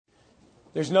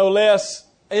There's no less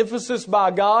emphasis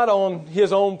by God on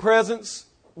His own presence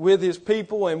with His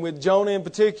people and with Jonah in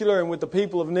particular and with the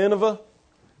people of Nineveh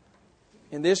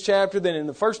in this chapter than in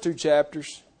the first two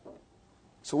chapters.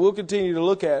 So we'll continue to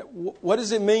look at what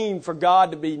does it mean for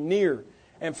God to be near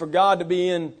and for God to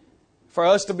be for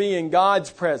us to be in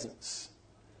God's presence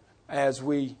as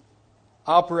we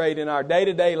operate in our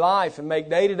day-to-day life and make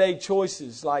day-to-day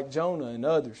choices like Jonah and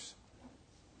others.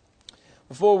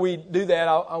 Before we do that,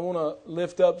 I want to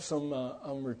lift up some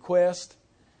requests,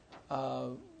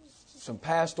 some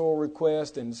pastoral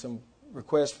requests and some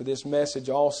requests for this message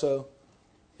also,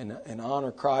 and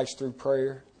honor Christ through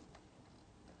prayer.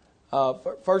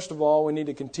 First of all, we need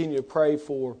to continue to pray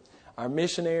for our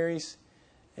missionaries.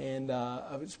 And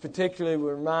I was particularly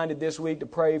reminded this week to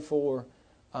pray for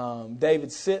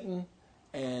David Sitton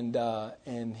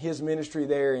and his ministry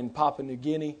there in Papua New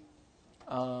Guinea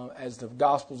as the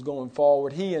gospel's going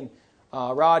forward. He and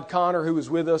Rod Connor, who was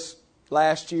with us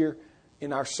last year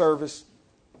in our service,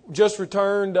 just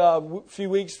returned a few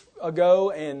weeks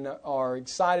ago and are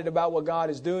excited about what God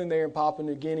is doing there in Papua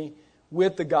New Guinea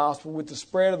with the gospel, with the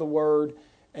spread of the word,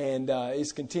 and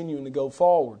it's continuing to go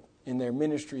forward in their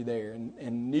ministry there.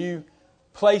 And new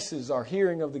places are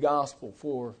hearing of the gospel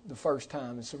for the first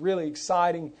time. It's a really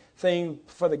exciting thing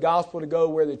for the gospel to go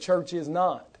where the church is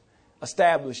not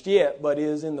established yet, but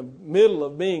is in the middle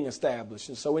of being established.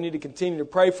 And so we need to continue to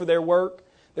pray for their work.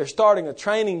 They're starting a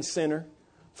training center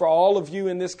for all of you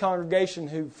in this congregation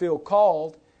who feel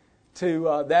called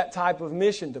to that type of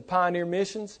mission, to pioneer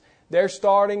missions. They're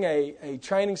starting a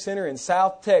training center in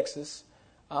South Texas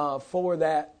for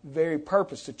that very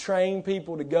purpose, to train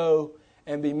people to go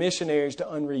and be missionaries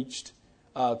to unreached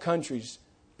countries,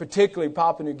 particularly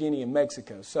Papua New Guinea and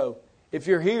Mexico. So if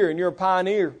you're here and you're a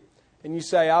pioneer and you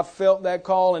say, I've felt that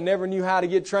call and never knew how to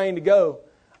get trained to go,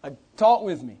 talk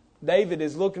with me. David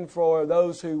is looking for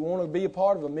those who want to be a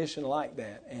part of a mission like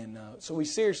that. And so we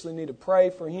seriously need to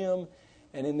pray for him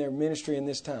and in their ministry in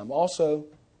this time. Also,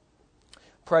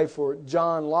 pray for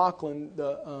John Laughlin.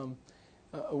 The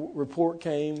report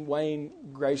came. Wayne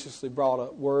graciously brought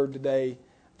a word today.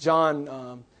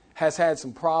 John has had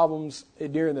some problems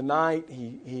during the night.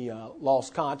 He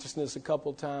lost consciousness a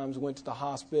couple of times, went to the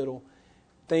hospital.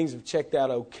 Things have checked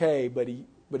out okay, but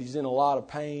he's in a lot of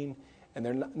pain, and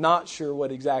they're not sure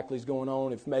what exactly is going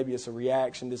on, if maybe it's a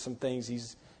reaction to some things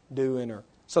he's doing or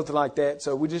something like that.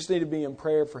 So we just need to be in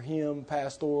prayer for him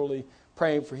pastorally,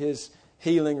 praying for his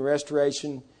healing,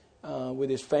 restoration with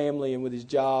his family and with his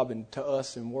job and to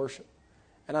us in worship.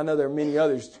 And I know there are many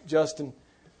others. Justin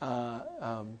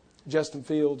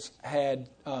Fields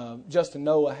Justin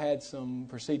Noah had some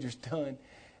procedures done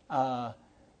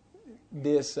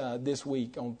this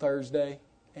week on Thursday,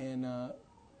 and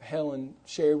Helen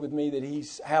shared with me that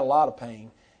he's had a lot of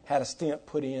pain, had a stent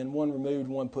put in, one removed,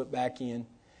 one put back in,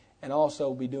 and also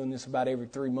will be doing this about every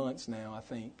 3 months now, I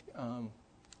think.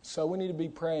 So we need to be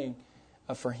praying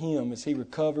for him as he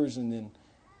recovers and then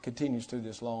continues through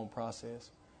this long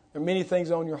process. There are many things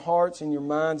on your hearts and your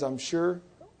minds, I'm sure.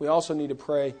 We also need to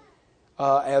pray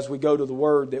as we go to the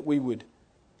Word that we would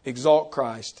exalt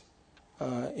Christ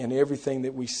in everything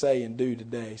that we say and do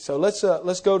today. So let's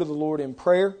go to the Lord in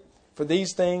prayer for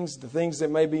these things, the things that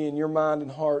may be in your mind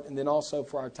and heart, and then also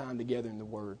for our time together in the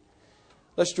Word.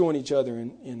 Let's join each other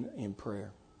in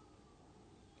prayer.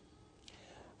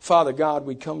 Father God,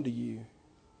 we come to you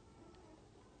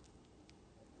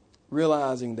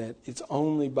realizing that it's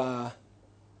only by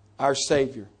our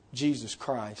Savior, Jesus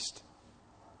Christ,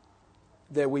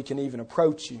 that we can even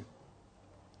approach you,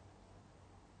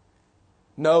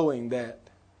 knowing that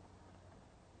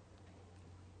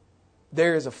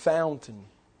there is a fountain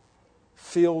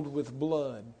filled with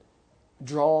blood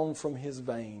drawn from His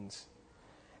veins,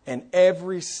 and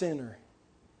every sinner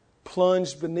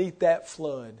plunged beneath that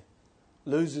flood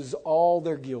loses all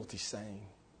their guilty stain.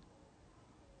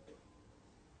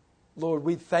 Lord,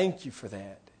 we thank you for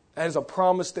that. That is a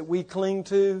promise that we cling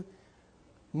to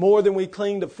more than we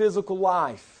cling to physical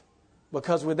life.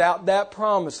 Because without that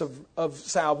promise of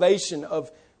salvation,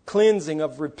 of cleansing,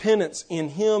 of repentance in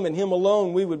Him and Him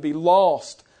alone, we would be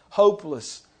lost,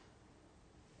 hopeless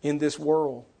in this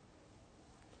world.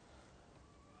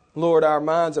 Lord, our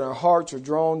minds and our hearts are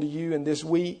drawn to you in this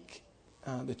week.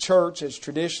 The church has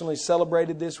traditionally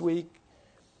celebrated this week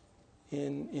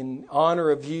in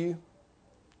honor of you.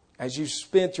 As you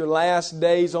spent your last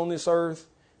days on this earth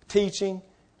teaching,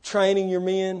 training your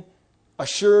men,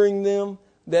 assuring them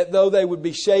that though they would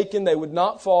be shaken, they would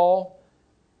not fall.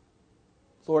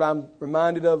 Lord, I'm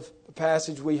reminded of the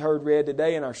passage we heard read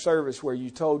today in our service where you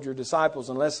told your disciples,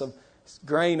 unless a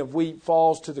grain of wheat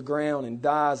falls to the ground and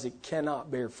dies, it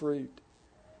cannot bear fruit.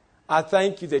 I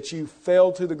thank you that you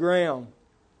fell to the ground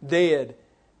dead,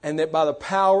 and that by the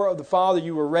power of the Father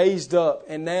you were raised up,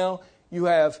 and now you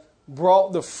have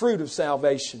brought the fruit of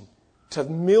salvation to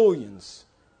millions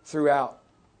throughout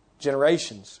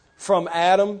generations. From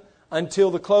Adam until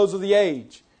the close of the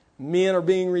age, men are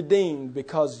being redeemed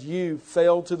because you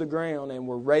fell to the ground and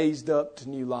were raised up to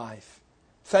new life.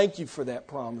 Thank you for that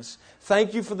promise.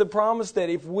 Thank you for the promise that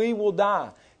if we will die,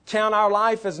 count our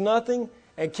life as nothing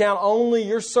and count only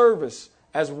your service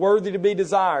as worthy to be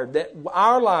desired, that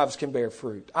our lives can bear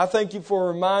fruit. I thank you for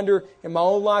a reminder in my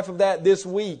own life of that this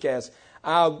week as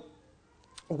I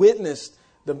witnessed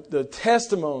the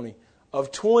testimony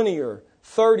of 20 or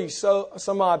 30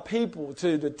 some odd people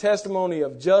to the testimony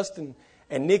of Justin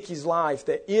and Nikki's life,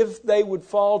 that if they would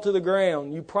fall to the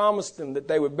ground, you promised them that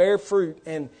they would bear fruit,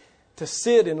 and to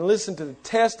sit and listen to the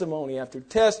testimony after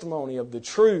testimony of the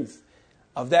truth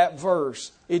of that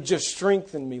verse, it just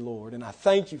strengthened me, Lord. And I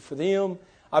thank you for them.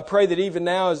 I pray that even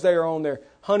now as they are on their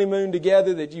honeymoon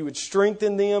together, that you would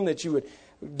strengthen them, that you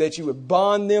would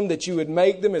bond them, that you would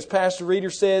make them, as Pastor Reeder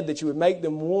said, that you would make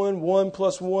them one, 1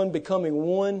 + 1 becoming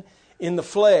one in the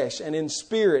flesh and in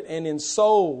spirit and in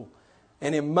soul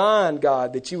and in mind,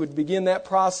 God, that you would begin that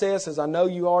process as I know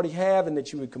you already have, and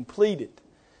that you would complete it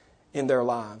in their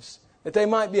lives. That they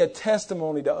might be a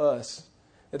testimony to us,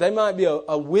 that they might be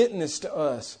a witness to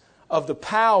us of the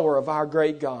power of our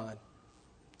great God.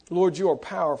 Lord, you are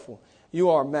powerful. You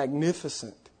are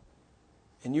magnificent.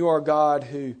 And you are God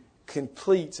who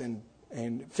completes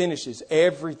and finishes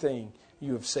everything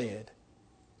you have said.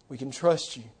 We can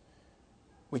trust you.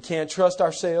 We can't trust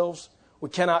ourselves. We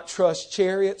cannot trust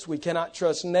chariots. We cannot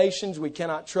trust nations. We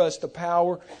cannot trust the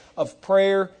power of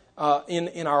prayer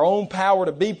in our own power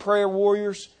to be prayer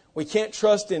warriors. We can't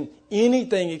trust in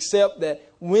anything except that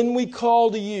when we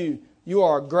call to you, you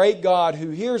are a great God who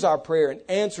hears our prayer and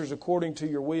answers according to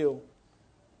your will.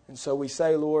 And so we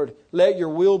say, Lord, let your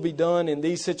will be done in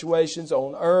these situations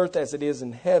on earth as it is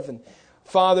in heaven.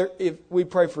 Father, if we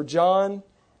pray for John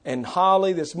and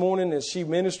Holly this morning as she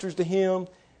ministers to him,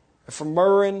 for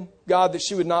Murren, God, that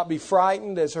she would not be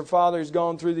frightened as her father has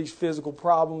gone through these physical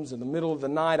problems in the middle of the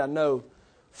night. I know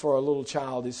for a little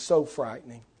child is so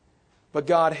frightening. But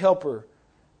God, help her.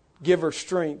 Give her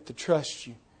strength to trust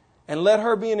you. And let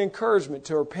her be an encouragement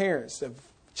to her parents of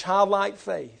childlike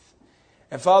faith.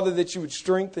 And Father, that you would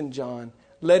strengthen John.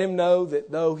 Let him know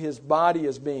that though his body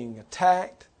is being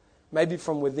attacked, maybe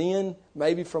from within,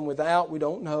 maybe from without, we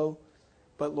don't know.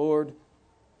 But Lord,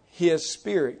 his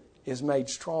spirit is made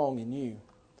strong in you.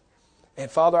 And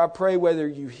Father, I pray whether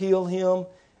you heal him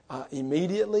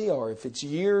immediately, or if it's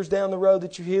years down the road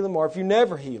that you heal him, or if you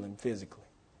never heal him physically.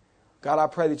 God, I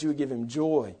pray that you would give him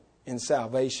joy in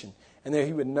salvation, and that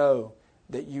he would know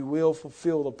that you will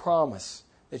fulfill the promise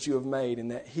that you have made,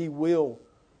 and that he will,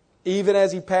 even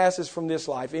as he passes from this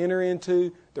life, enter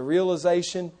into the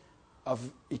realization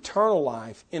of eternal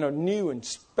life in a new and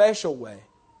special way,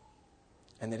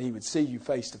 and that he would see you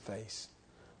face to face.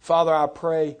 Father, I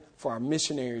pray for our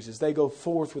missionaries as they go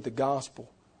forth with the gospel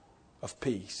of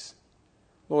peace.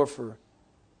 Lord, for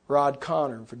Rod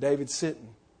Connor and for David Sitton,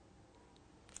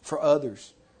 for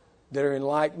others that are in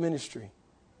like ministry,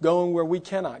 going where we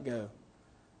cannot go.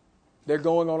 They're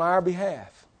going on our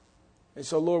behalf. And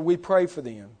so, Lord, we pray for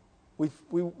them.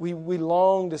 We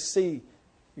long to see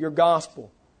your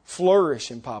gospel flourish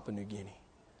in Papua New Guinea.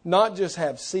 Not just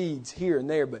have seeds here and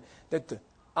there, but that the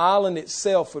island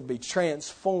itself would be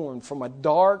transformed from a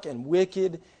dark and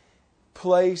wicked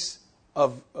place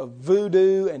of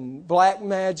voodoo and black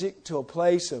magic to a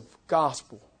place of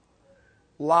gospel,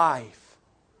 life,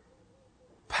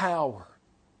 power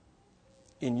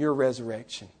in your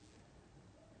resurrection.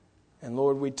 And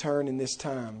Lord, we turn in this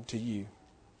time to you.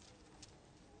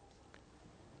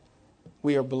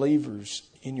 We are believers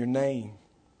in your name.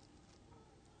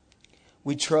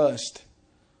 We trust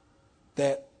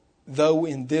that though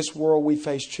in this world we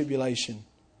face tribulation,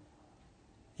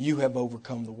 you have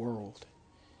overcome the world.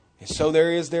 And so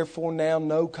there is therefore now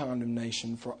no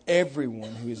condemnation for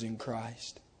everyone who is in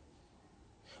Christ.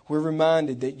 We're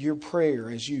reminded that your prayer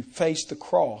as you faced the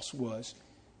cross was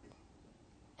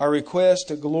a request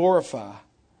to glorify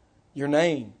your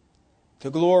name. To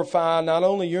glorify not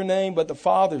only your name, but the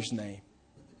Father's name.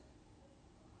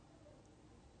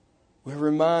 We're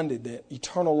reminded that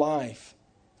eternal life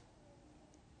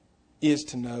is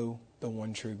to know the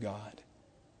one true God.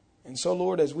 And so,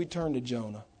 Lord, as we turn to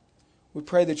Jonah, we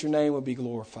pray that your name would be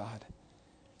glorified.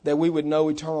 That we would know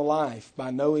eternal life by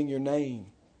knowing your name.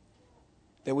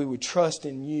 That we would trust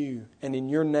in you and in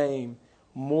your name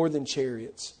more than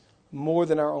chariots, more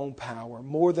than our own power,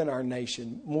 more than our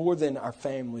nation, more than our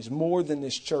families, more than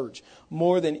this church,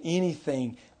 more than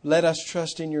anything. Let us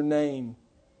trust in your name.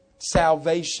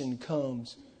 Salvation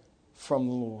comes from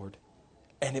the Lord,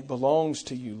 and it belongs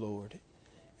to you, Lord.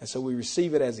 And so we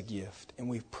receive it as a gift, and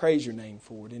we praise your name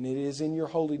for it. And it is in your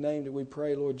holy name that we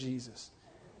pray, Lord Jesus.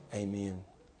 Amen.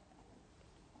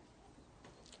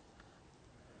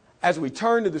 As we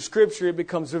turn to the Scripture, it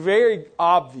becomes very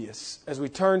obvious as we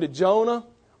turn to Jonah,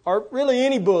 or really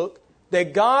any book,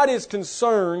 that God is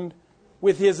concerned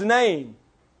with His name.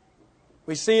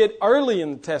 We see it early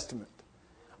in the Testament,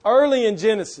 early in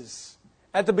Genesis,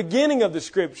 at the beginning of the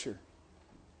Scripture.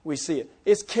 We see it.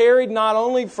 It's carried not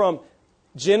only from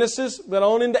Genesis, but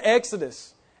on into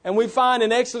Exodus. And we find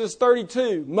in Exodus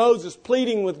 32, Moses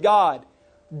pleading with God,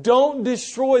 don't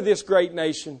destroy this great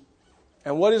nation.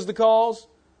 And what is the cause?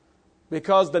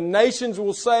 Because the nations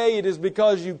will say it is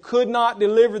because you could not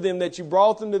deliver them that you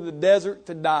brought them to the desert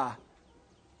to die.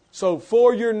 So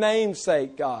for your name's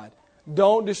sake, God,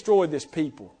 don't destroy this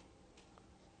people.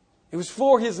 It was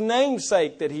for His name's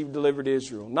sake that He delivered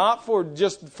Israel. Not for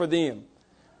just for them,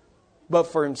 but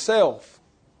for Himself.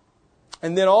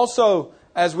 And then also,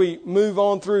 as we move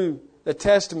on through the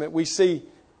Testament, we see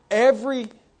at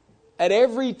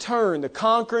every turn, the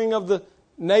conquering of the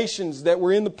nations that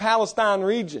were in the Palestine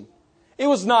region. It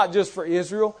was not just for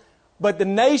Israel, but the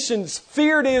nations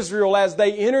feared Israel as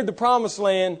they entered the Promised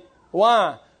Land.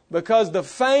 Why? Because the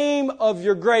fame of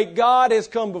your great God has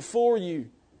come before you.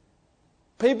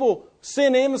 People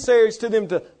send emissaries to them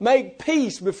to make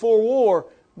peace before war,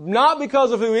 not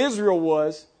because of who Israel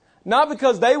was, not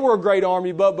because they were a great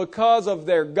army, but because of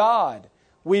their God.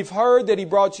 We've heard that He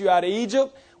brought you out of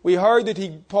Egypt. We heard that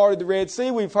He parted the Red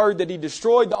Sea. We've heard that He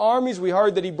destroyed the armies. We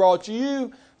heard that He brought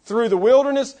you through the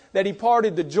wilderness, that He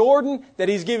parted the Jordan, that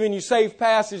He's given you safe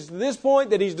passage to this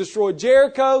point, that He's destroyed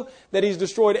Jericho, that He's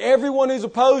destroyed everyone who's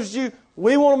opposed you.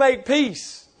 We want to make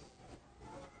peace,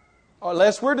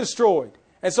 unless we're destroyed.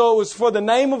 And so it was for the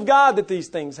name of God that these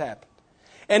things happened.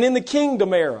 And in the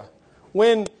kingdom era,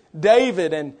 when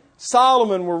David and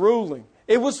Solomon were ruling,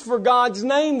 it was for God's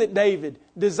name that David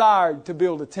desired to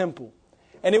build a temple.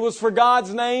 And it was for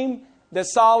God's name that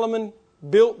Solomon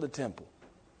built the temple.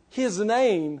 His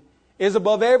name is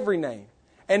above every name.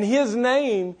 And His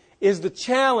name is the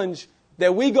challenge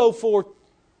that we go forth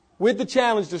with, the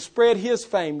challenge to spread His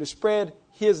fame, to spread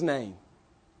His name.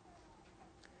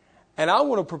 And I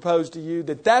want to propose to you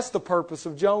that that's the purpose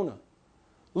of Jonah.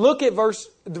 Look at verse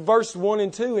 1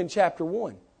 and 2 in chapter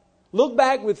 1. Look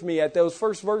back with me at those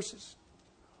first verses.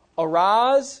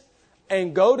 Arise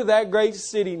and go to that great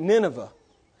city, Nineveh,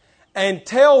 and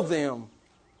tell them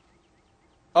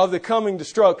of the coming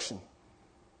destruction.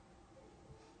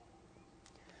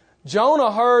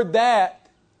 Jonah heard that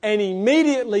and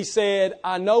immediately said,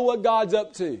 I know what God's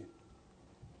up to.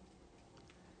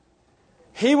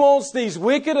 He wants these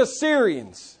wicked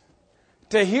Assyrians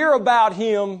to hear about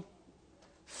Him,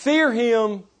 fear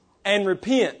Him, and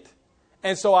repent.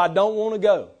 And so I don't want to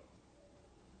go.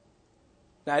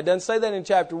 Now, it doesn't say that in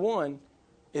chapter 1.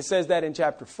 It says that in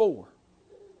chapter 4.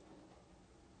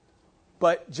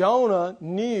 But Jonah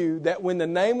knew that when the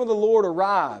name of the Lord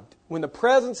arrived, when the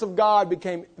presence of God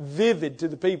became vivid to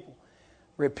the people,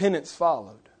 repentance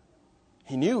followed.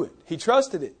 He knew it. He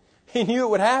trusted it. He knew it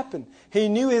would happen. He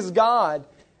knew his God,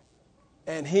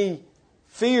 and he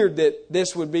feared that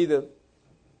this would be the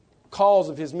cause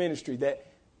of his ministry, that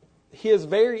his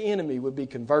very enemy would be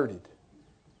converted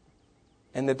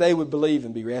and that they would believe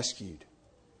and be rescued.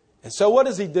 And so what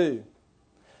does he do?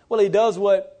 Well, he does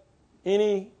what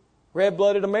any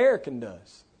red-blooded American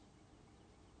does.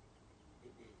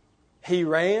 He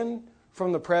ran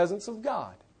from the presence of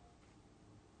God.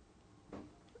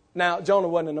 Now, Jonah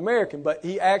wasn't an American, but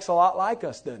he acts a lot like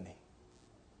us, doesn't he?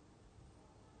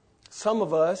 Some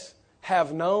of us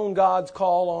have known God's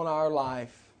call on our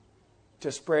life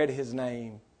to spread His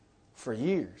name for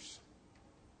years.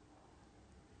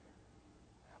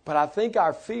 But I think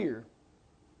our fear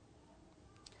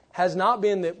has not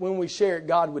been that when we share it,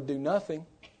 God would do nothing.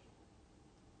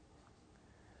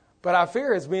 But our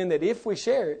fear has been that if we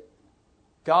share it,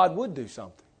 God would do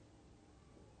something.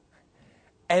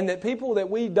 And that people that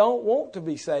we don't want to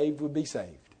be saved would be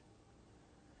saved.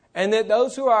 And that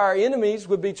those who are our enemies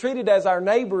would be treated as our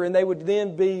neighbor, and they would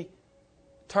then be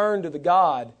turned to the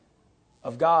God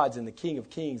of gods and the King of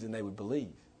kings, and they would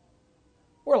believe.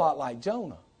 We're a lot like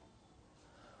Jonah.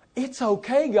 It's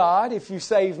okay, God, if you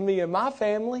save me and my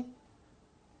family.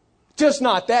 Just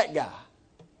not that guy.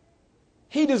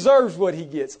 He deserves what he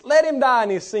gets. Let him die in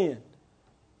his sin.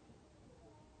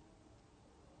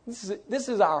 This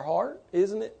is our heart,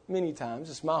 isn't it? Many times.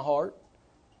 It's my heart.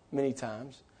 many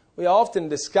times. We often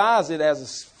disguise it as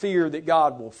a fear that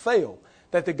God will fail,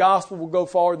 that the gospel will go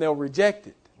forward and they'll reject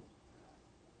it.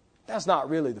 That's not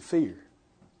really the fear.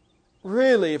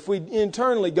 Really, if we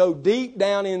internally go deep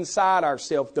down inside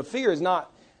ourselves, the fear is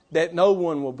not that no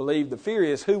one will believe. The fear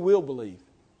is who will believe.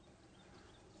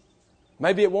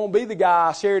 Maybe it won't be the guy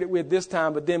I shared it with this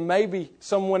time, but then maybe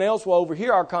someone else will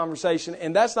overhear our conversation,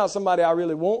 and that's not somebody I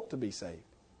really want to be saved.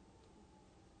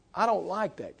 I don't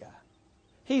like that guy.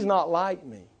 He's not like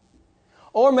me.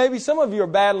 Or maybe some of you are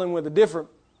battling with a different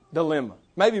dilemma,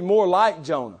 maybe more like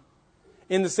Jonah,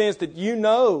 in the sense that you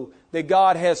know that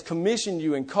God has commissioned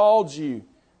you and called you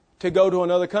to go to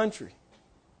another country,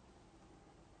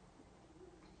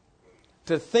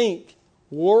 to think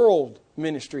world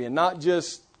ministry and not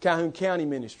just Calhoun County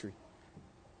ministry.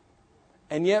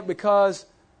 And yet because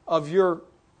of your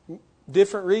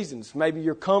different reasons, maybe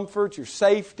your comfort, your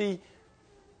safety,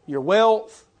 your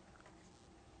wealth,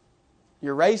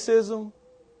 your racism,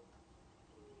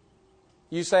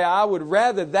 you say, I would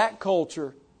rather that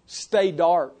culture stay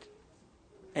dark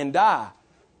and die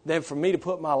than for me to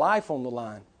put my life on the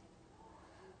line.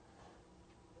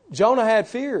 Jonah had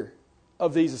fear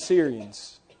of these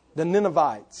Assyrians, the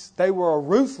Ninevites. They were a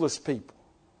ruthless people.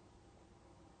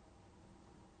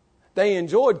 They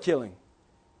enjoyed killing.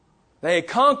 They had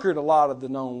conquered a lot of the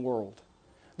known world.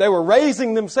 They were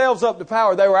raising themselves up to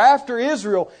power. They were after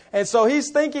Israel. And so he's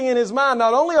thinking in his mind,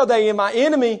 not only are they my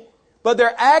enemy, but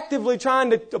they're actively trying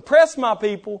to oppress my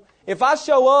people. If I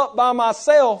show up by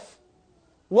myself,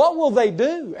 what will they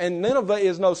do? And Nineveh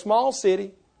is no small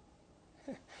city.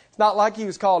 It's not like he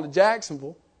was called to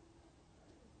Jacksonville.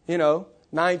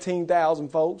 19,000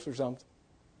 folks or something.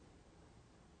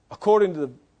 According to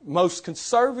the most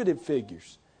conservative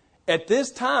figures, at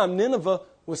this time, Nineveh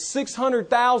was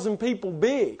 600,000 people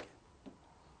big.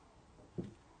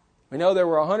 We know there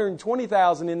were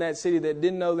 120,000 in that city that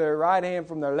didn't know their right hand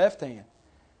from their left hand.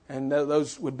 And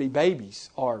those would be babies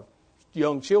or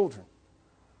young children.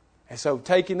 And so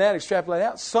taking that, extrapolate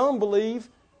out, some believe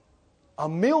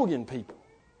 1 million people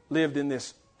lived in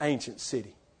this ancient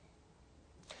city.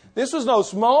 This was no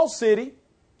small city.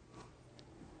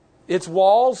 Its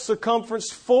walls,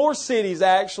 circumference, 4 cities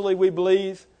actually, we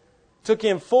believe. Took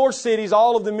in 4 cities,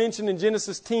 all of them mentioned in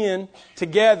Genesis 10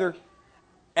 together.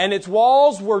 And its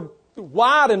walls were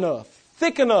wide enough,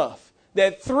 thick enough,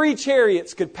 that 3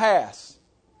 chariots could pass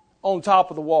on top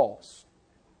of the walls.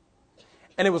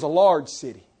 And it was a large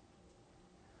city.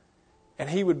 And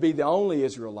he would be the only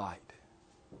Israelite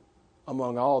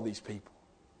among all these people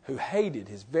who hated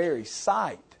his very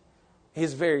sight,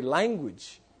 his very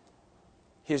language,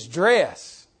 his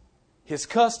dress, his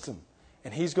custom.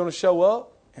 And he's going to show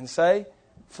up and say,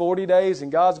 40 days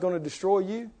and God's going to destroy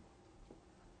you.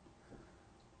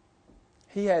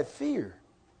 He had fear.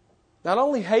 Not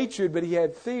only hatred, but he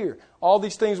had fear. All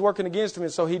these things working against him.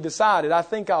 And so he decided, I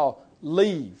think I'll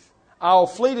leave. I'll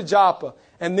flee to Joppa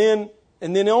and then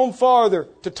on farther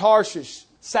to Tarshish,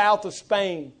 south of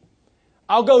Spain.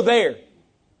 I'll go there.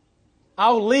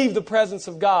 I'll leave the presence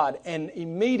of God. And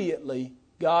immediately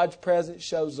God's presence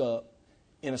shows up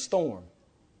in a storm.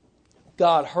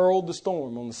 God hurled the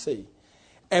storm on the sea.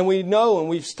 And we know and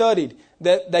we've studied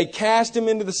that they cast him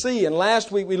into the sea. And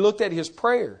last week we looked at his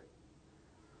prayer.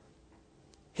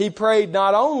 He prayed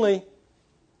not only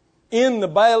in the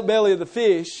belly of the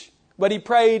fish, but he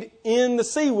prayed in the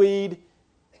seaweed,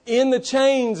 in the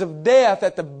chains of death,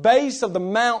 at the base of the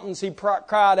mountains. He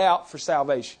cried out for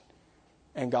salvation.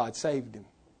 And God saved him.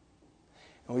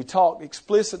 And we talked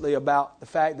explicitly about the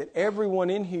fact that everyone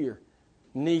in here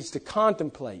needs to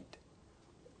contemplate.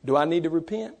 Do I need to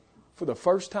repent for the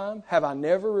first time? Have I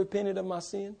never repented of my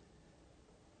sin?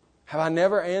 Have I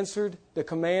never answered the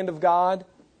command of God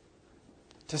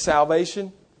to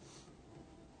salvation?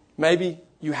 Maybe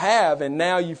you have, and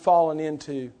now you've fallen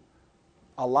into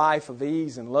a life of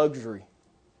ease and luxury.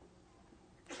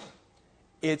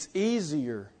 It's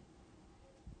easier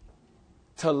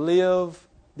to live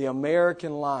the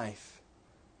American life,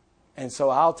 and so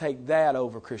I'll take that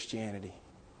over Christianity.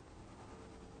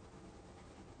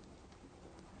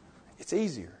 It's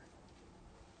easier.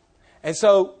 And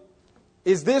so,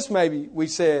 is this maybe, we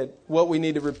said, what we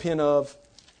need to repent of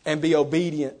and be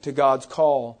obedient to God's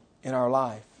call in our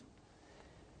life?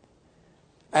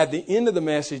 At the end of the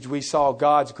message, we saw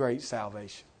God's great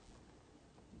salvation.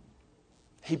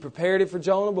 He prepared it for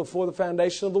Jonah before the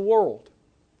foundation of the world.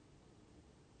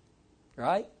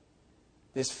 Right?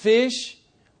 This fish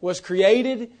was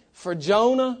created for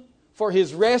Jonah, for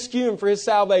his rescue and for his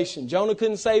salvation. Jonah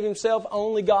couldn't save himself.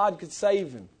 Only God could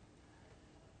save him.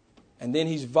 And then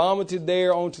he's vomited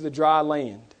there onto the dry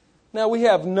land. Now we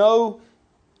have no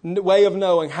way of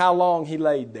knowing how long he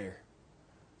laid there.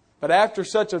 But after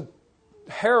such a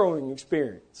harrowing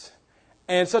experience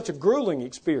and such a grueling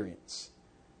experience,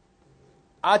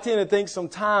 I tend to think some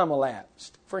time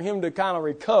elapsed for him to kind of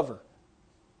recover.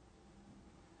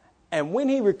 And when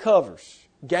he recovers,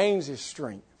 gains his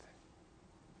strength,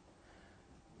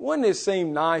 wouldn't it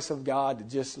seem nice of God to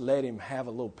just let him have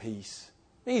a little peace?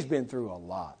 He's been through a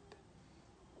lot.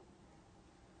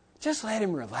 Just let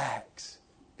him relax.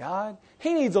 God,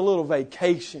 he needs a little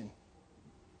vacation.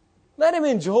 Let him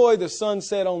enjoy the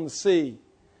sunset on the sea.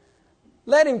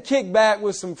 Let him kick back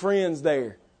with some friends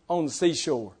there on the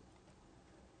seashore.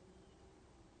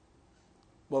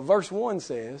 Well, verse 1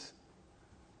 says,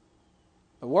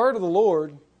 the word of the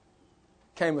Lord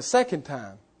came a second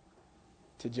time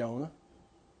to Jonah.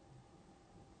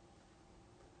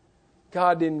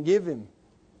 God didn't give him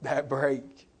that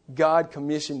break. God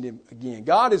commissioned him again.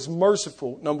 God is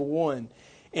merciful, number one,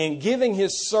 in giving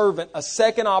His servant a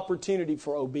second opportunity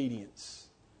for obedience.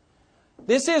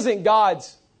 This isn't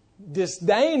God's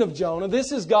disdain of Jonah.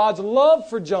 This is God's love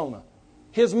for Jonah.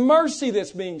 His mercy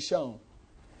that's being shown.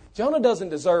 Jonah doesn't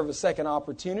deserve a second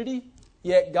opportunity,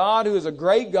 yet God, who is a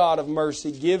great God of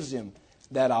mercy, gives him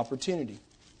that opportunity.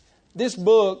 This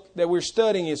book that we're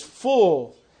studying is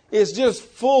just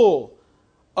full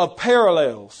of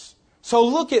parallels. So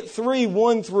look at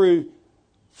 1 through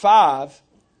 5,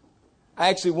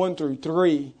 actually 1 through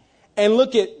 3, and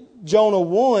look at Jonah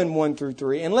 1 through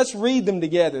 3, and let's read them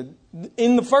together.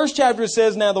 In the first chapter it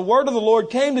says, Now the word of the Lord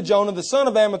came to Jonah, the son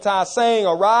of Amittai, saying,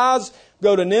 Arise,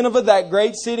 go to Nineveh, that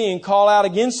great city, and call out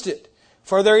against it,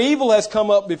 for their evil has come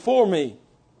up before me.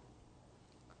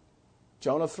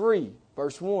 Jonah 3,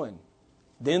 verse 1.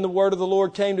 Then the word of the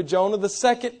Lord came to Jonah the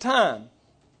second time.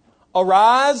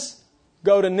 Arise,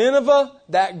 go to Nineveh,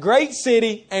 that great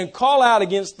city, and call out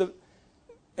against it.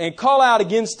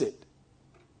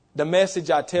 The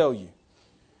message I tell you.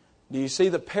 Do you see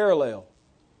the parallel?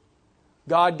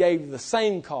 God gave the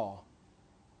same call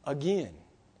again.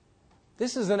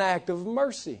 This is an act of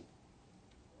mercy.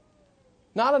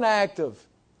 Not an act of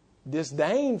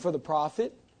disdain for the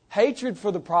prophet, hatred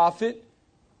for the prophet.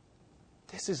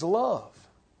 This is love.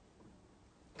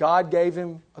 God gave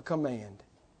him a command.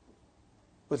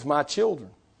 With my children,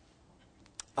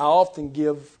 I often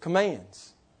give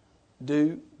commands.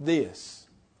 Do this.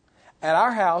 At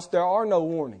our house, there are no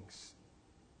warnings.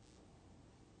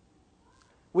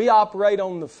 We operate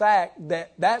on the fact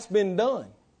that that's been done.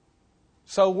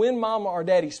 So when Mama or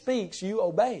Daddy speaks, you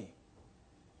obey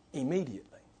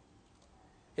immediately.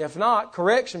 If not,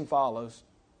 correction follows.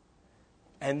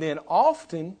 And then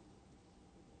often,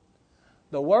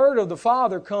 the word of the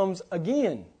Father comes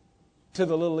again to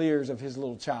the little ears of His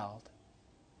little child.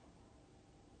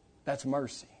 That's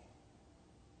mercy.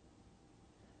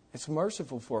 It's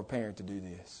merciful for a parent to do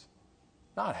this.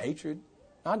 Not hatred,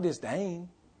 not disdain.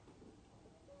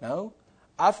 No,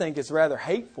 I think it's rather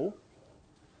hateful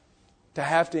to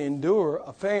have to endure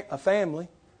a family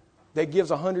that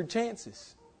gives 100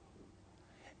 chances.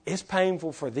 It's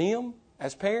painful for them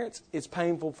as parents. It's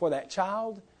painful for that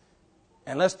child.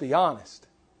 And let's be honest,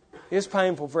 it's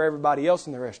painful for everybody else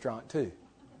in the restaurant too.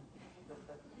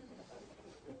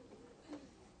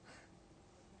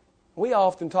 We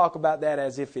often talk about that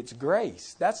as if it's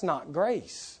grace. That's not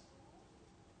grace.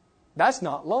 That's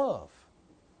not love.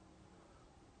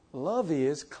 Love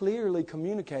is clearly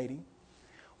communicating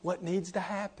what needs to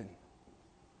happen.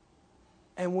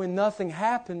 And when nothing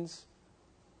happens,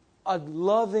 a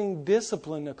loving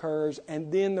discipline occurs,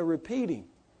 and then the repeating,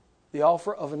 the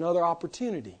offer of another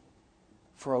opportunity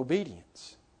for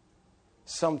obedience.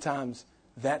 Sometimes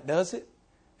that does it,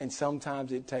 and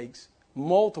sometimes it takes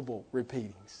multiple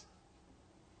repeatings.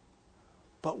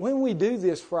 But when we do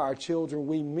this for our children,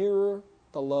 we mirror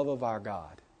the love of our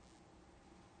God.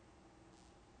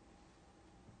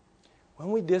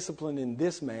 When we discipline in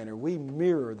this manner, we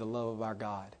mirror the love of our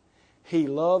God. He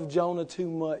loved Jonah too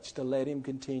much to let him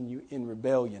continue in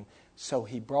rebellion. So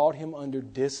He brought him under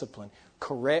discipline,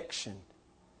 correction.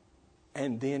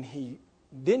 And then He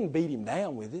didn't beat him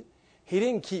down with it. He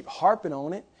didn't keep harping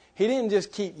on it. He didn't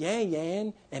just keep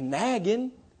yang and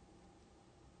nagging.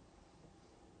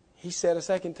 He said a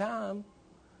second time,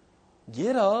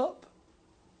 get up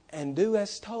and do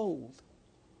as told.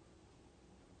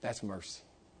 That's mercy.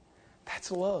 That's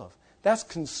love. That's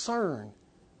concern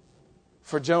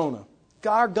for Jonah.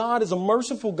 Our God is a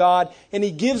merciful God, and He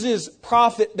gives His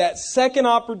prophet that second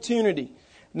opportunity.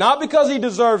 Not because he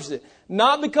deserves it.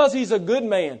 Not because he's a good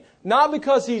man. Not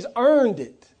because he's earned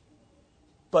it.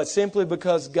 But simply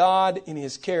because God in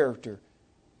His character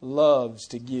loves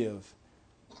to give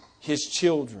His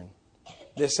children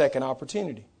this second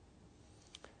opportunity.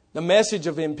 The message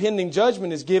of impending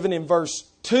judgment is given in verse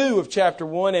 2 of chapter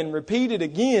 1 and repeated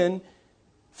again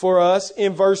for us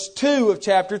in verse 2 of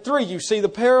chapter 3. You see the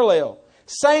parallel.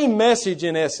 Same message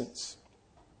in essence.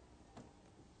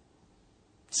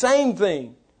 Same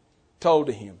thing told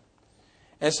to him.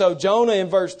 And so Jonah in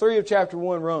verse 3 of chapter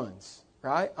 1 runs.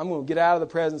 Right? I'm going to get out of the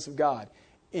presence of God.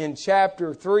 In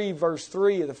chapter 3, verse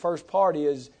 3 of the first part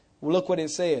is, look what it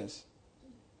says.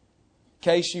 In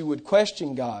case you would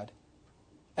question God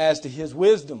as to His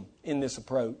wisdom in this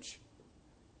approach.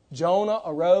 Jonah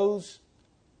arose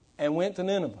and went to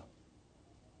Nineveh.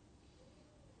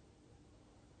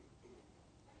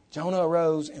 Jonah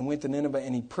arose and went to Nineveh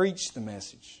and he preached the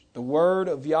message. The word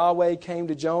of Yahweh came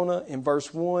to Jonah in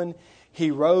verse 1.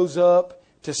 He rose up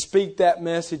to speak that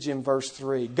message in verse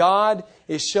 3. God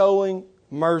is showing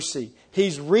mercy.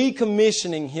 He's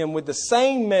recommissioning him with the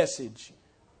same message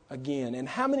again. And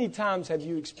how many times have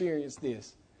you experienced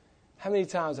this? How many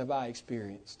times have I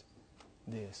experienced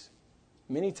this?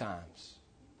 Many times.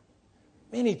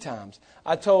 Many times.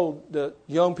 I told the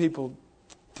young people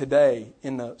today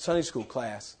in the Sunday school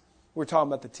class, we're talking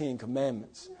about the Ten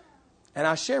Commandments. And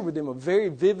I shared with them a very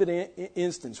vivid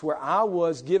instance where I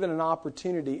was given an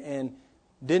opportunity and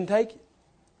didn't take it.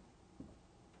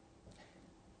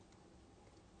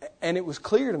 And it was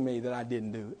clear to me that I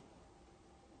didn't do it.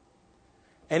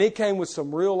 And it came with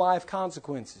some real life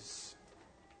consequences.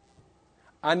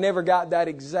 I never got that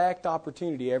exact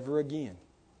opportunity ever again.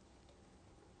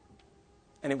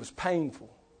 And it was painful.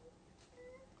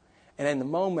 And in the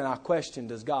moment I questioned,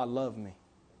 does God love me?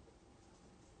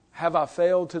 Have I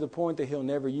failed to the point that He'll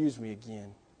never use me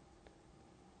again?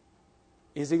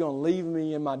 Is He going to leave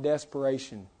me in my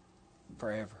desperation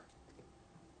forever?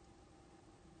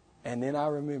 And then I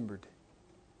remembered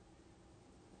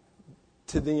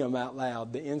to them out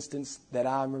loud the instance that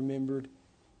I remembered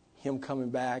Him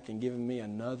coming back and giving me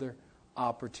another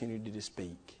opportunity to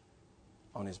speak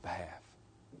on His behalf.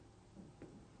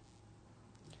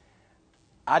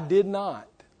 I did not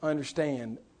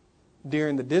understand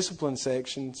during the discipline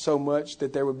section so much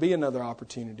that there would be another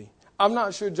opportunity. I'm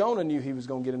not sure Jonah knew he was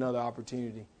going to get another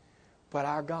opportunity. But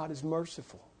our God is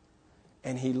merciful.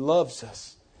 And He loves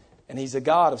us. And He's a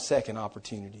God of second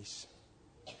opportunities.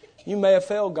 You may have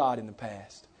failed God in the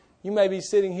past. You may be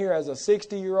sitting here as a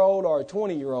 60-year-old or a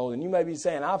 20-year-old and you may be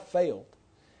saying, I've failed.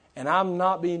 And I'm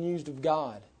not being used of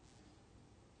God.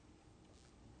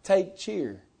 Take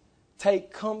cheer.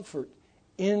 Take comfort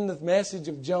in the message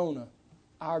of Jonah.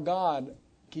 Our God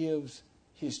gives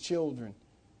His children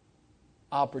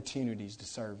opportunities to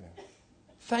serve Him.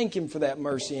 Thank Him for that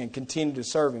mercy and continue to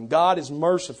serve Him. God is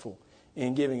merciful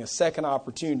in giving a second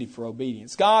opportunity for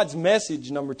obedience. God's message,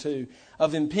 number 2,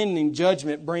 of impending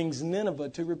judgment brings Nineveh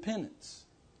to repentance.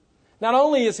 Not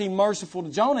only is He merciful to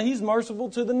Jonah, He's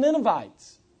merciful to the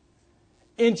Ninevites.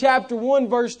 In chapter 1,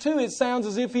 verse 2, it sounds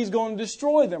as if He's going to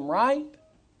destroy them, right?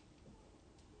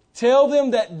 Tell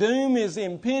them that doom is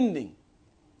impending.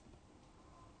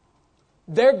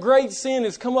 Their great sin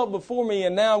has come up before me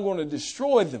and now I'm going to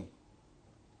destroy them.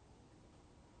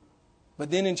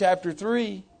 But then in chapter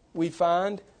 3, we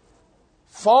find,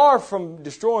 far from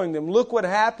destroying them, look what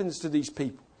happens to these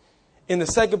people. In the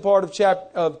second part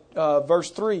of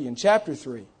verse 3, in chapter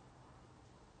 3.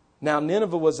 Now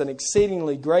Nineveh was an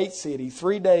exceedingly great city,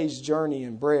 3 days' journey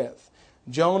in breadth.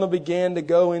 Jonah began to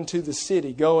go into the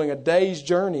city, going a day's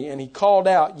journey, and he called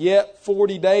out, yet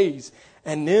 40 days,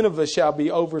 and Nineveh shall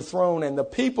be overthrown. And the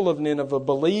people of Nineveh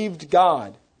believed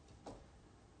God.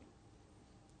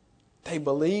 They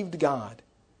believed God.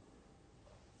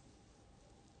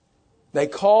 They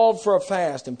called for a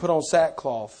fast and put on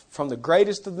sackcloth, from the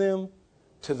greatest of them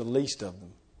to the least of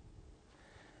them.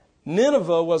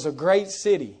 Nineveh was a great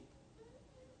city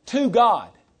to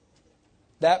God.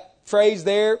 That phrase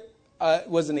there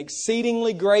was an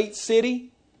exceedingly great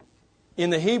city.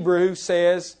 In the Hebrew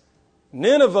says,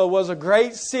 Nineveh was a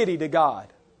great city to God.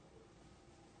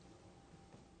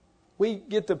 We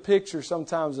get the picture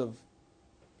sometimes of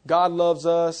God loves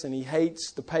us and He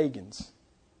hates the pagans.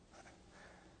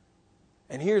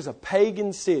 And here's a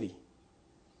pagan city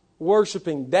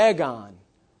worshiping Dagon,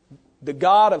 the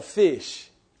god of fish.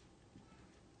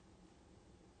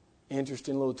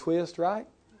 Interesting little twist, right?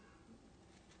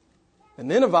 The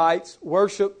Ninevites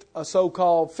worshipped a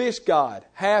so-called fish god,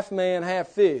 half man, half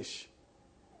fish.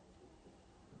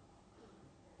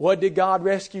 What did God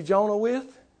rescue Jonah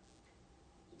with?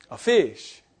 A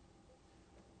fish.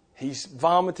 He's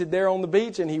vomited there on the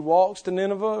beach and he walks to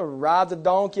Nineveh or rides a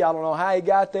donkey. I don't know how he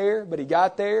got there, but he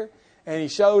got there and he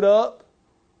showed up.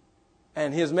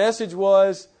 And his message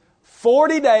was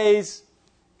 40 days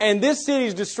and this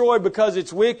city's destroyed because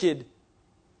it's wicked.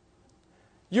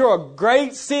 You're a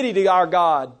great city to our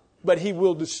God, but He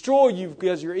will destroy you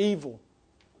because you're evil.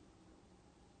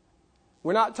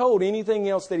 We're not told anything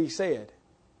else that He said.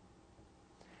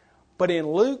 But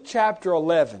in Luke chapter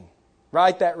 11,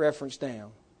 write that reference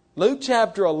down. Luke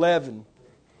chapter 11,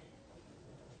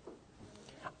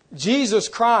 Jesus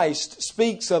Christ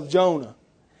speaks of Jonah.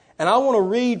 And I want to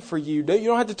read for you. You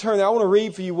don't have to turn there. I want to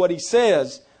read for you what He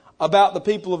says about the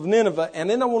people of Nineveh. And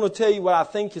then I want to tell you what I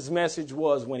think His message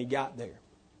was when He got there.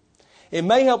 It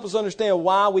may help us understand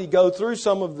why we go through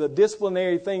some of the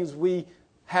disciplinary things we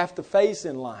have to face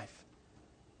in life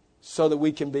so that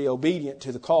we can be obedient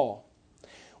to the call.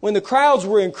 When the crowds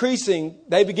were increasing,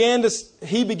 he began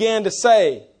to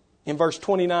say, in verse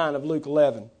 29 of Luke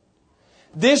 11,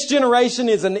 "This generation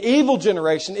is an evil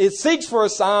generation. It seeks for a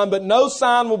sign, but no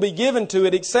sign will be given to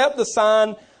it except the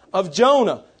sign of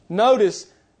Jonah." Notice,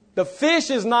 the fish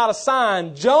is not a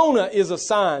sign. Jonah is a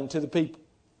sign to the people.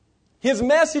 His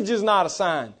message is not a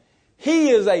sign. He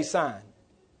is a sign.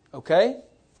 Okay?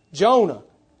 Jonah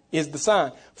is the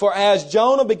sign. "For as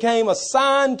Jonah became a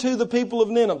sign to the people of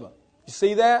Nineveh." You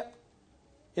see that?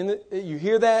 You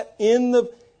hear that? In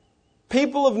the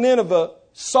people of Nineveh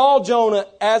saw Jonah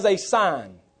as a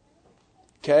sign.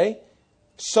 Okay?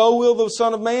 So will the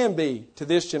Son of Man be to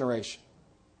this generation.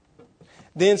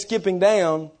 Then skipping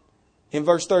down in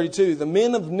verse 32, "The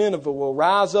men of Nineveh will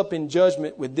rise up in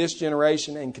judgment with this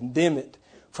generation and condemn it.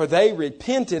 For they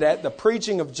repented at the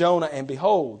preaching of Jonah, and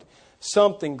behold,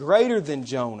 something greater than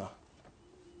Jonah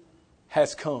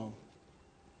has come."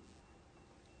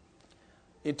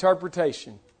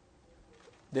 Interpretation.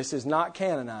 This is not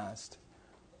canonized,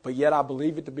 but yet I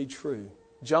believe it to be true.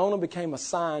 Jonah became a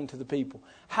sign to the people.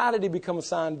 How did he become a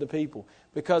sign to the people?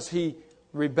 Because he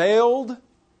rebelled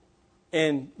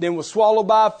and then was swallowed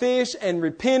by a fish and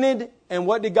repented. And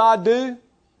what did God do?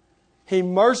 He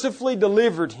mercifully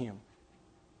delivered him.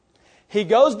 He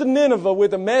goes to Nineveh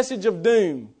with a message of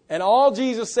doom. And all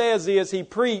Jesus says is He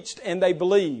preached and they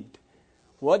believed.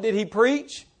 What did He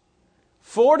preach?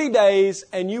 40 days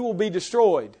and you will be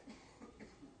destroyed.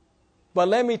 But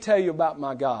let me tell you about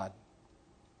my God.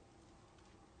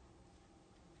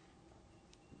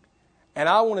 And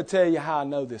I want to tell you how I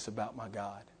know this about my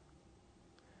God.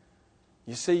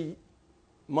 You see,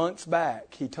 months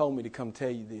back, He told me to come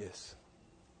tell you this.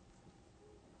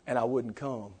 And I wouldn't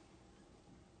come.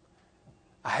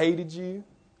 I hated you.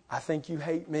 I think you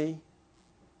hate me.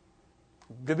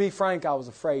 To be frank, I was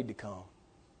afraid to come.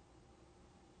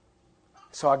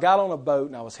 So I got on a boat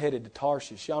and I was headed to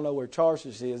Tarshish. Y'all know where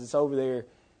Tarshish is. It's over there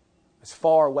as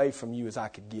far away from you as I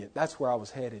could get. That's where I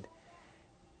was headed.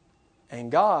 And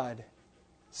God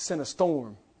sent a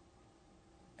storm.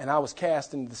 And I was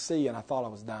cast into the sea and I thought I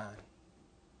was dying.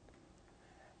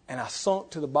 And I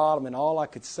sunk to the bottom and all I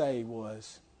could say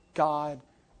was, "God,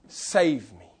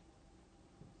 save me."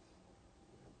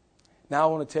 Now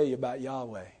I want to tell you about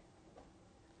Yahweh.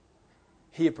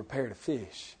 He had prepared a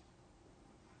fish.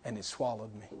 And it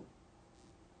swallowed me.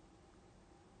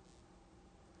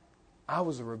 I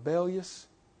was a rebellious,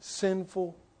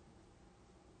 sinful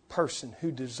person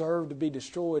who deserved to be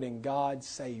destroyed, and God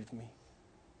saved me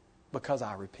because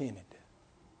I repented.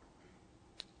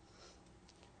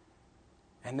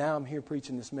 And now I'm here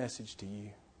preaching this message to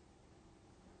you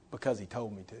because He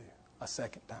told me to a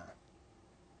second time.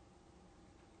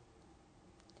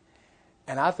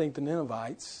 And I think the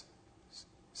Ninevites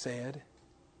said,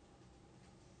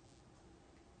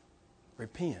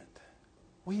 "Repent.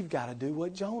 We've got to do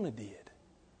what Jonah did."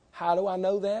 How do I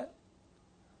know that?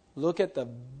 Look at the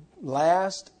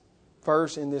last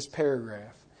verse in this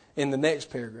paragraph, in the next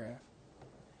paragraph.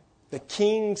 The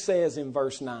king says in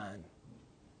verse 9,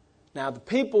 "Now the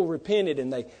people repented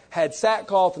and they had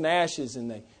sackcloth and ashes and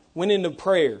they went into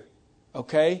prayer."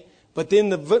 Okay? But then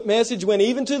the message went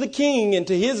even to the king and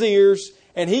to his ears,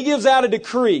 and he gives out a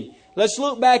decree. Let's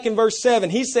look back in verse 7.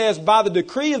 He says, "By the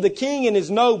decree of the king and his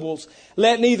nobles,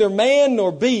 let neither man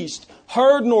nor beast,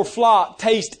 herd nor flock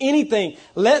taste anything.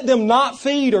 Let them not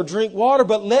feed or drink water,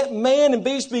 but let man and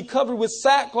beast be covered with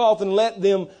sackcloth, and let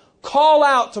them call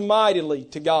out mightily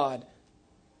to God."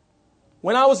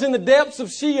 When I was in the depths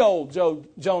of Sheol,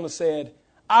 Jonah said,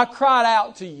 "I cried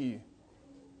out to you,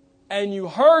 and you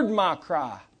heard my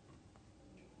cry."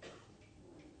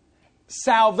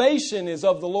 Salvation is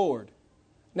of the Lord.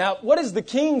 Now, what is the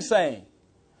king saying?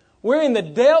 We're in the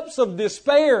depths of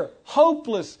despair,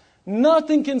 hopeless.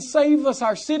 Nothing can save us.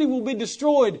 Our city will be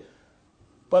destroyed.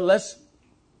 But let's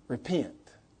repent.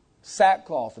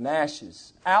 Sackcloth and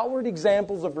ashes. Outward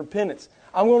examples of repentance.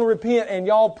 I'm going to repent, and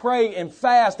y'all pray and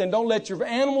fast, and don't let your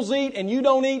animals eat and you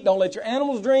don't eat. Don't let your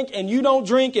animals drink and you don't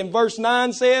drink. And verse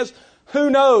 9 says, "Who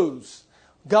knows?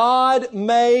 God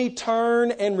may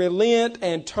turn and relent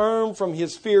and turn from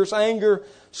His fierce anger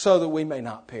so that we may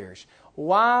not perish.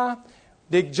 Why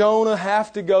did Jonah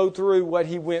have to go through what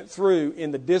he went through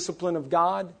in the discipline of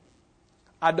God?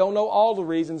 I don't know all the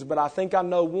reasons, but I think I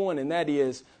know one, and that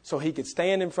is so he could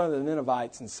stand in front of the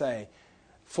Ninevites and say,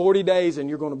 40 days and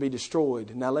you're going to be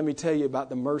destroyed. Now let me tell you about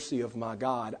the mercy of my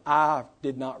God. I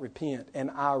did not repent, and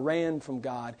I ran from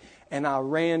God, and I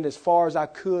ran as far as I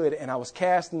could, and I was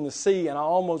cast in the sea, and I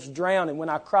almost drowned, and when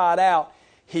I cried out,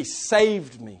 He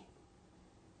saved me.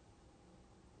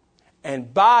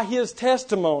 And by his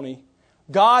testimony,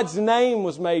 God's name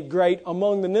was made great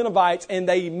among the Ninevites, and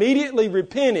they immediately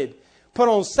repented, put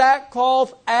on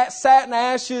sackcloth, satin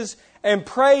ashes, and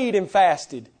prayed and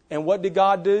fasted. And what did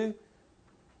God do?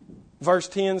 Verse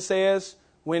 10 says,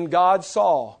 when God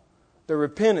saw the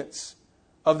repentance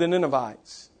of the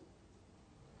Ninevites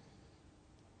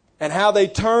and how they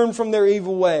turned from their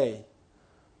evil way,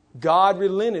 God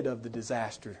relented of the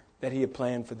disaster that He had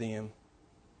planned for them.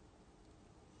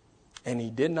 And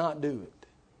He did not do it.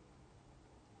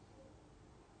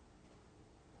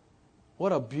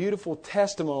 What a beautiful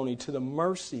testimony to the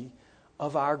mercy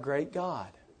of our great God.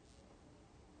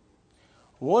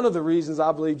 One of the reasons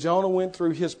I believe Jonah went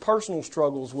through his personal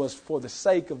struggles was for the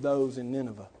sake of those in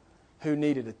Nineveh who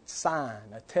needed a sign,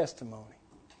 a testimony.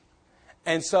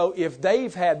 And so if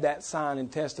they've had that sign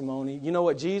and testimony, you know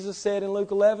what Jesus said in Luke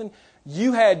 11?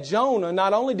 You had Jonah.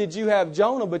 Not only did you have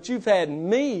Jonah, but you've had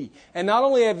me. And not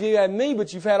only have you had me,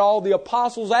 but you've had all the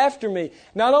apostles after me.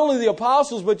 Not only the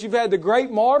apostles, but you've had the great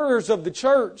martyrs of the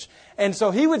church. And so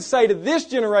he would say to this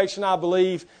generation, I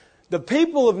believe, the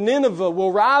people of Nineveh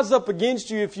will rise up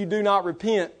against you if you do not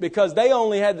repent, because they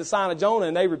only had the sign of Jonah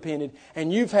and they repented.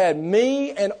 And you've had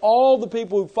me and all the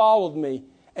people who followed me,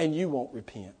 and you won't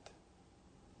repent.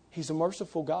 He's a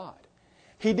merciful God.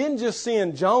 He didn't just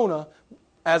send Jonah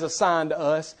as a sign to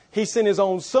us. He sent His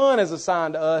own Son as a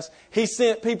sign to us. He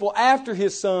sent people after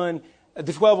His Son,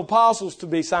 the 12 apostles, to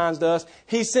be signs to us.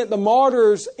 He sent the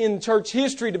martyrs in church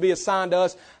history to be a sign to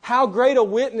us. How great a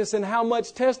witness and how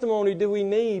much testimony do we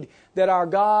need that our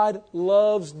God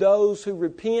loves those who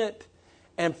repent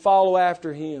and follow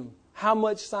after Him? How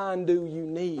much sign do you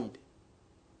need?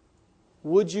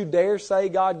 Would you dare say,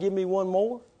 God, give me one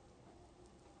more?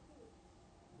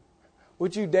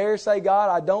 Would you dare say,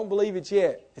 God, I don't believe it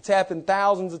yet. It's happened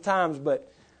thousands of times,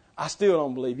 but I still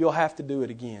don't believe. You'll have to do it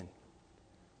again.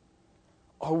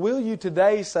 Or will you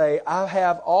today say, I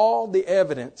have all the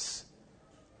evidence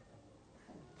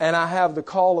and I have the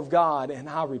call of God and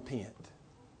I repent.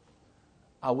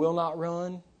 I will not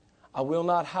run. I will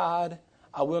not hide.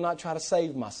 I will not try to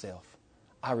save myself.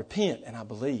 I repent and I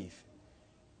believe.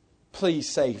 Please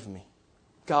save me.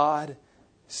 God,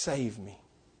 save me.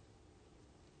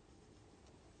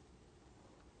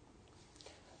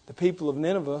 The people of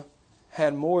Nineveh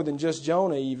had more than just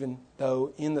Jonah, even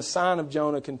though in the sign of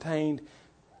Jonah contained,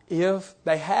 if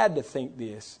they had to think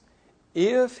this,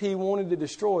 if He wanted to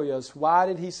destroy us, why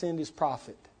did He send His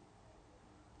prophet?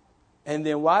 And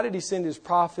then why did He send His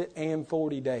prophet and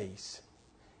 40 days?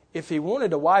 If He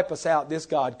wanted to wipe us out, this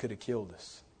God could have killed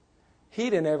us. He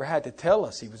didn't ever have to tell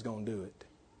us He was going to do it.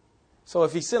 So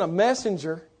if He sent a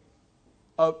messenger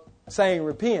saying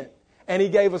repent, and He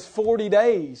gave us 40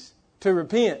 days to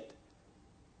repent,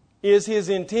 is His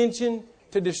intention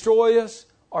to destroy us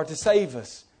or to save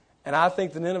us? And I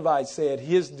think the Ninevites said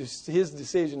His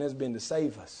decision has been to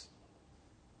save us.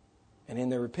 And in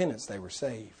their repentance they were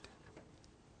saved.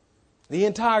 The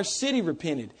entire city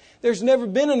repented. There's never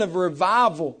been a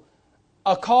revival,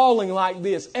 a calling like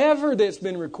this ever that's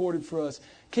been recorded for us.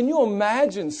 Can you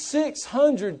imagine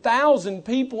 600,000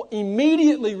 people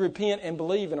immediately repent and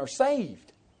believe and are saved?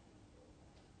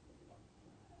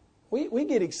 We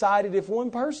get excited if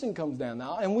one person comes down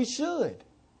now, and we should.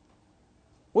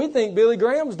 We think Billy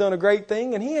Graham's done a great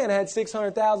thing, and he had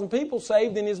 600,000 people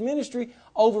saved in his ministry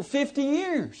over 50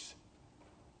 years.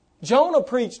 Jonah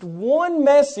preached one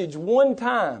message one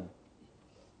time,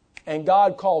 and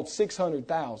God called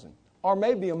 600,000, or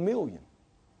maybe 1 million.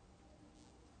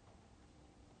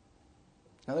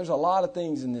 Now, there's a lot of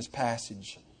things in this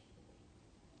passage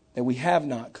that we have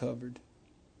not covered.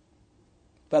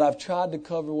 But I've tried to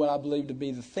cover what I believe to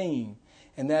be the theme,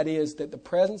 and that is that the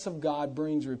presence of God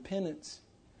brings repentance.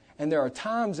 And there are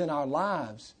times in our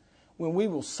lives when we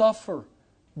will suffer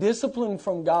discipline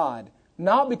from God,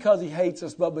 not because He hates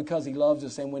us, but because He loves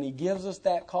us. And when He gives us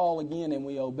that call again and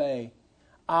we obey,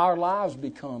 our lives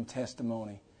become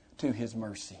testimony to His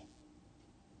mercy.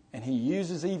 And He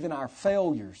uses even our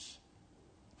failures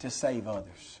to save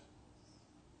others.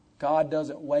 God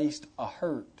doesn't waste a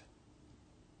hurt.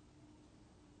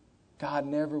 God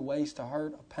never wastes a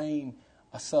hurt, a pain,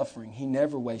 a suffering. He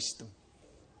never wastes them.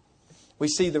 We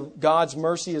see God's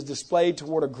mercy is displayed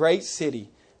toward a great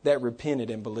city that repented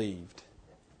and believed.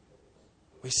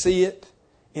 We see it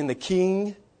in the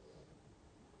king.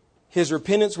 His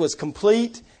repentance was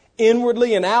complete,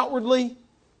 inwardly and outwardly.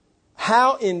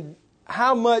 How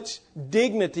much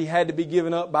dignity had to be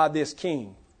given up by this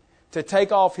king to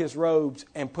take off his robes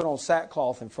and put on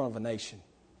sackcloth in front of a nation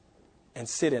and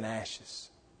sit in ashes.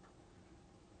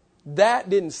 That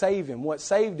didn't save him. What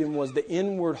saved him was the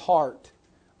inward heart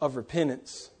of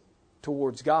repentance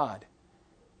towards God.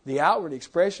 The outward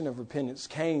expression of repentance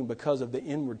came because of the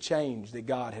inward change that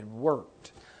God had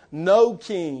worked. No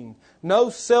king,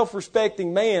 no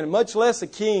self-respecting man, much less a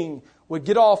king, would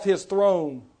get off his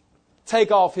throne,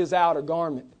 take off his outer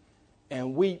garment,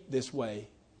 and weep this way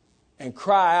and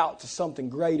cry out to something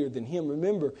greater than him.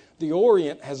 Remember, the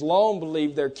Orient has long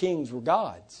believed their kings were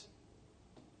gods.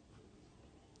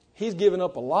 He's given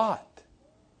up a lot.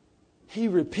 He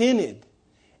repented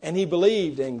and he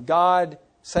believed, and God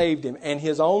saved him. And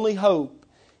his only hope,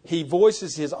 he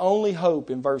voices his only hope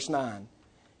in verse 9.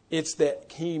 It's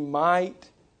that he might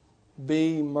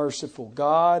be merciful.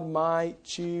 God might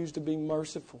choose to be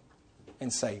merciful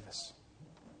and save us.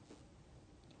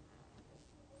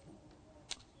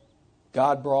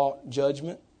 God brought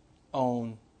judgment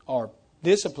on, or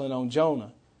discipline on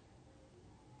Jonah.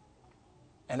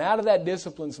 And out of that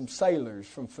discipline, some sailors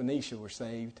from Phoenicia were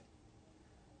saved.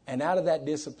 And out of that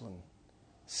discipline,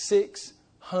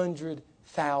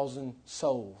 600,000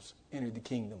 souls entered the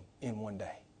kingdom in one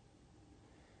day.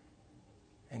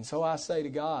 And so I say to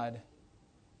God,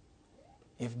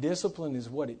 if discipline is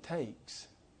what it takes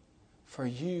for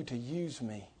you to use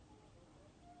me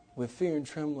with fear and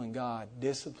trembling, God,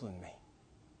 discipline me.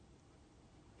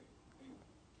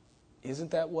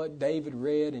 Isn't that what David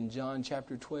read in John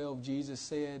chapter 12? Jesus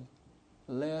said,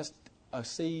 lest a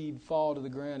seed fall to the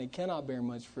ground, it cannot bear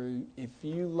much fruit. If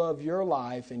you love your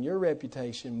life and your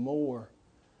reputation more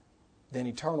than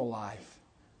eternal life,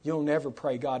 you'll never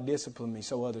pray, God, discipline me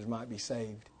so others might be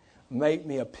saved. Make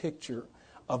me a picture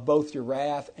of both your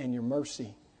wrath and your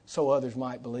mercy so others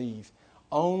might believe.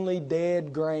 Only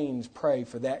dead grains pray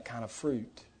for that kind of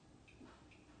fruit.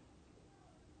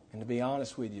 And to be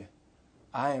honest with you,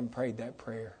 I haven't prayed that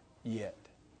prayer yet.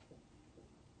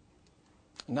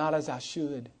 Not as I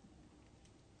should,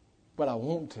 but I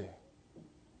want to.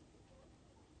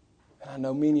 And I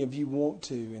know many of you want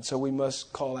to, and so we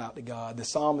must call out to God. The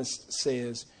psalmist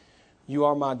says, you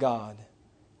are my God,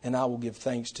 and I will give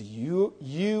thanks to you.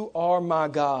 You are my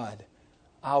God,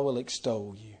 I will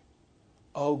extol you.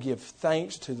 Oh, give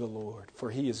thanks to the Lord,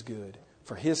 for He is good,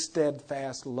 for His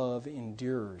steadfast love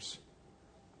endures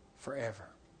forever.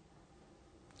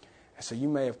 And so you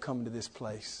may have come to this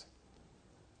place,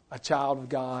 a child of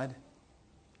God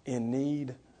in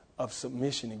need of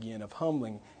submission again, of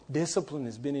humbling. Discipline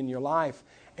has been in your life,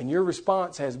 and your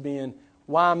response has been,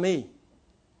 why me?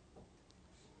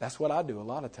 That's what I do a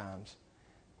lot of times.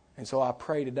 And so I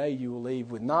pray today you will leave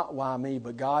with not why me,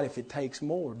 but God, if it takes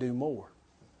more, do more.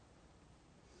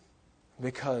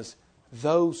 Because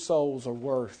those souls are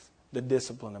worth the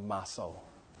discipline of my soul.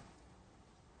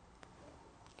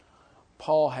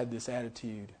 Paul had this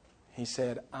attitude. He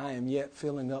said, I am yet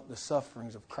filling up the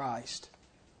sufferings of Christ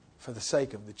for the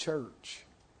sake of the church.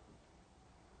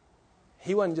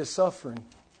 He wasn't just suffering.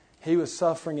 He was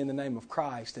suffering in the name of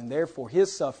Christ. And therefore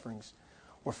his sufferings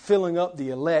were filling up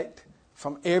the elect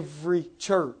from every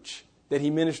church that he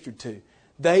ministered to.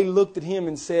 They looked at him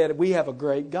and said, we have a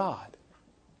great God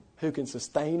who can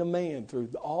sustain a man through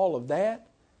all of that.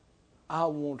 I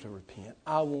want to repent.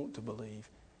 I want to believe.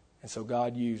 And so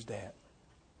God used that.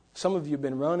 Some of you have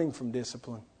been running from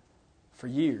discipline for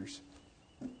years.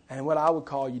 And what I would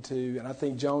call you to, and I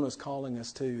think Jonah's calling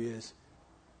us to, is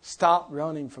stop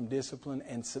running from discipline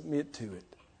and submit to it.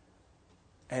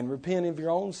 And repent of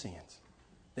your own sins,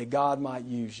 that God might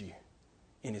use you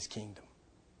in His kingdom.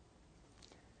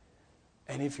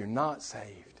 And if you're not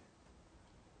saved,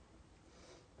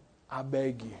 I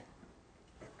beg you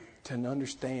to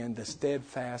understand the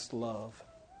steadfast love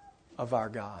of our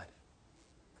God.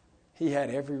 He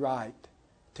had every right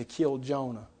to kill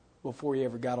Jonah before he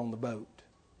ever got on the boat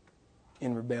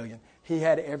in rebellion. He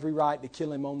had every right to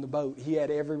kill him on the boat. He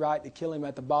had every right to kill him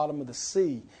at the bottom of the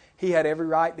sea. He had every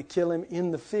right to kill him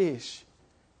in the fish.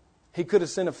 He could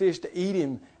have sent a fish to eat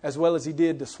him as well as He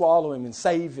did to swallow him and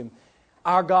save him.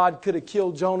 Our God could have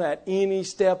killed Jonah at any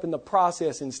step in the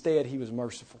process. Instead, He was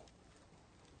merciful.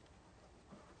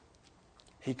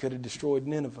 He could have destroyed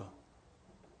Nineveh.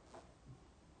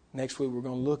 Next week we're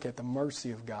going to look at the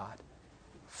mercy of God.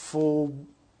 Full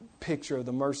picture of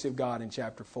the mercy of God in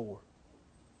chapter 4.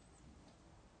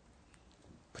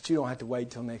 But you don't have to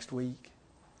wait till next week.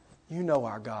 You know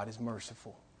our God is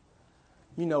merciful.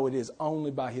 You know it is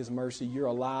only by His mercy you're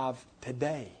alive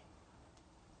today.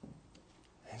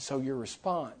 And so your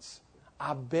response,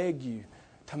 I beg you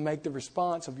to make the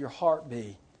response of your heart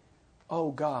be,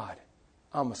 oh God,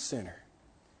 I'm a sinner.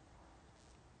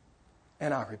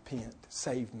 And I repent.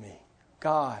 Save me.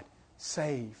 God,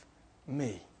 save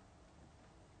me.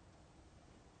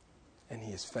 And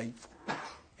He is faithful.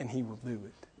 And He will do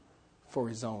it for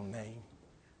His own name.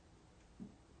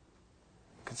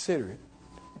 Consider it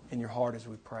in your heart as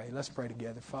we pray. Let's pray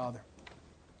together. Father,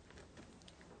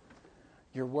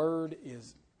 your word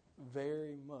is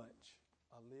very much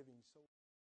a living soul.